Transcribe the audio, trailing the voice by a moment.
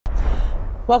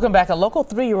Welcome back. A local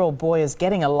 3-year-old boy is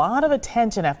getting a lot of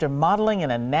attention after modeling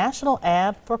in a national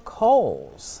ad for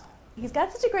Kohl's. He's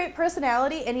got such a great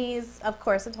personality, and he's, of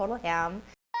course, a total ham.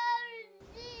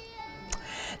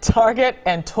 Target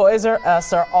and Toys R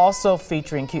Us are also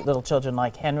featuring cute little children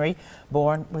like Henry,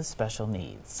 born with special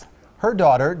needs. Her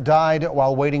daughter died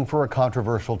while waiting for a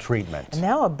controversial treatment. And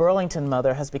now a Burlington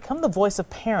mother has become the voice of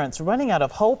parents running out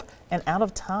of hope and out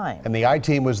of time. And the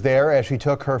I-Team was there as she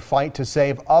took her fight to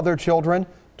save other children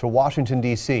to Washington,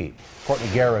 D.C. Courtney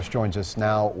Garris joins us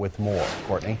now with more.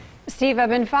 Courtney. Steve, I've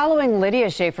been following Lydia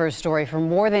Schaefer's story for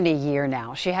more than a year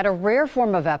now. She had a rare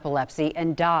form of epilepsy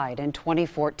and died in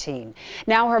 2014.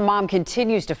 Now her mom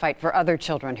continues to fight for other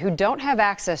children who don't have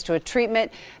access to a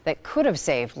treatment that could have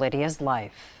saved Lydia's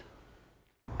life.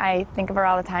 I think of her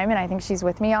all the time, and I think she's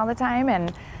with me all the time,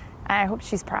 and I hope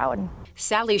she's proud.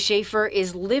 Sally Schaefer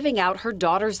is living out her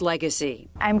daughter's legacy.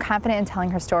 I'm confident in telling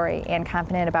her story and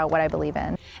confident about what I believe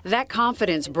in. That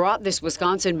confidence brought this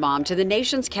Wisconsin mom to the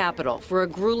nation's capital for a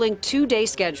grueling 2-day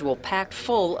schedule packed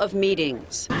full of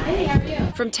meetings. Hey, how are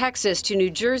you? From Texas to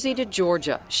New Jersey to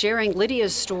Georgia, sharing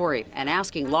Lydia's story and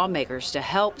asking lawmakers to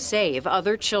help save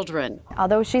other children.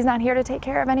 Although she's not here to take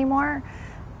care of anymore,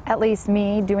 at least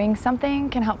me doing something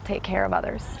can help take care of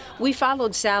others. We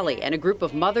followed Sally and a group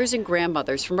of mothers and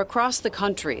grandmothers from across the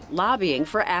country lobbying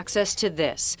for access to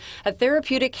this, a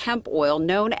therapeutic hemp oil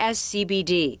known as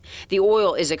CBD. The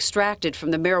oil is extracted from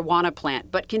the marijuana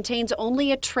plant but contains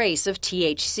only a trace of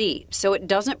THC, so it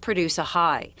doesn't produce a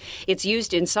high. It's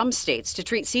used in some states to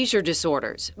treat seizure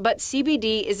disorders, but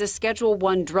CBD is a Schedule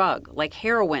I drug like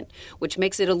heroin, which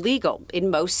makes it illegal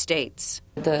in most states.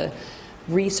 The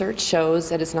research shows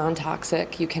that it's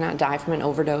non-toxic. You cannot die from an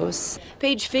overdose.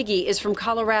 Paige Figge is from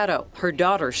Colorado. Her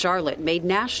daughter, Charlotte, made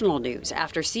national news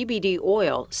after CBD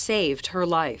oil saved her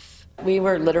life. We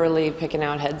were literally picking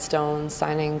out headstones,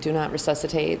 signing do not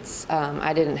resuscitates.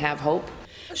 I didn't have hope.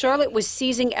 Charlotte was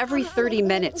seizing every 30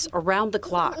 minutes around the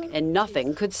clock, and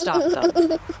nothing could stop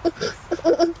them.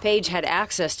 Paige had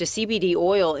access to CBD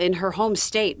oil in her home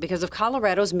state because of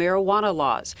Colorado's marijuana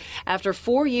laws. After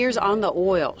 4 years on the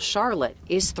oil, Charlotte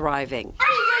is thriving.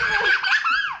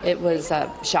 It was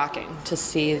shocking to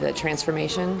see the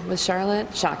transformation with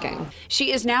Charlotte. Shocking.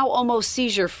 She is now almost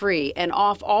seizure-free and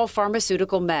off all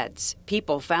pharmaceutical meds.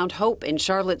 People found hope in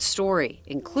Charlotte's story,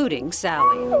 including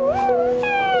Sally.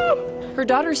 Her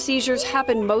daughter's seizures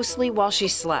happened mostly while she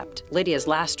slept. Lydia's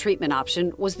last treatment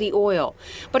option was the oil.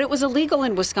 But it was illegal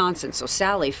in Wisconsin, so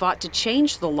Sally fought to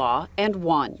change the law and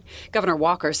won. Governor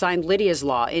Walker signed Lydia's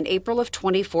law in April of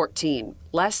 2014.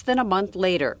 Less than a month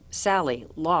later, Sally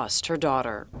lost her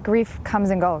daughter. Grief comes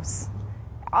and goes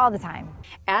all the time.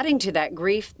 Adding to that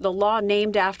grief, the law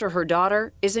named after her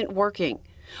daughter isn't working.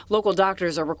 Local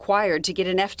doctors are required to get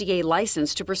an FDA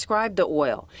license to prescribe the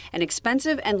oil, an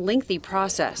expensive and lengthy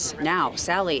process. Now,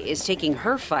 Sally is taking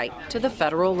her fight to the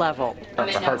federal level. Our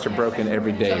hearts are broken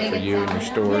every day for you and your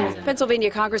story.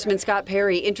 Pennsylvania Congressman Scott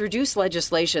Perry introduced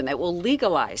legislation that will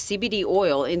legalize CBD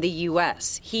oil in the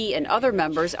U.S. He and other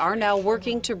members are now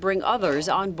working to bring others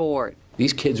on board.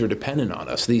 These kids are dependent on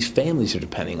us. These families are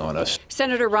depending on us.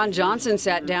 Senator Ron Johnson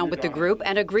sat down with the group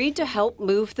and agreed to help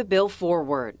move the bill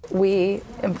forward. We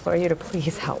implore you to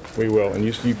please help. We will, and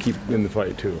you keep in the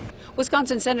fight, too.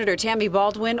 Wisconsin Senator Tammy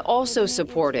Baldwin also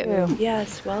supportive.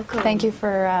 Yes, welcome. Thank you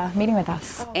for meeting with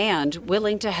us. And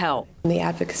willing to help. The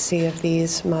advocacy of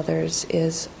these mothers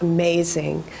is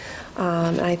amazing.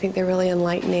 And I think they're really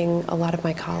enlightening a lot of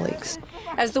my colleagues.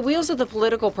 As the wheels of the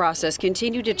political process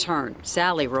continue to turn,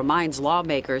 Sally reminds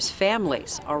lawmakers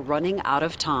families are running out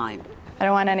of time. I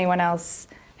don't want anyone else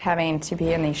having to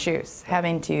be in these shoes,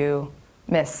 having to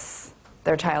miss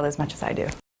their child as much as I do.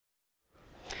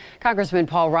 Congressman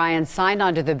Paul Ryan signed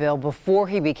onto the bill before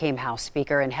he became House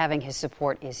Speaker, and having his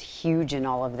support is huge in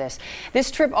all of this. This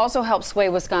trip also helped sway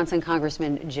Wisconsin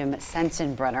Congressman Jim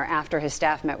Sensenbrenner after his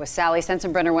staff met with Sally.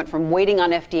 Sensenbrenner went from waiting on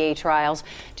FDA trials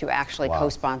to actually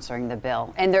co-sponsoring the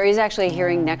bill. And there is actually a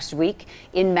hearing next week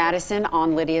in Madison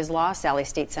on Lydia's law. Sally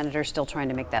State Senator still trying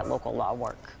to make that local law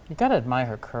work. You got to admire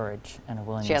her courage and her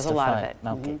willingness to fight. She has a lot of it.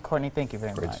 Okay. Courtney, thank you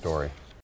very much. Great story.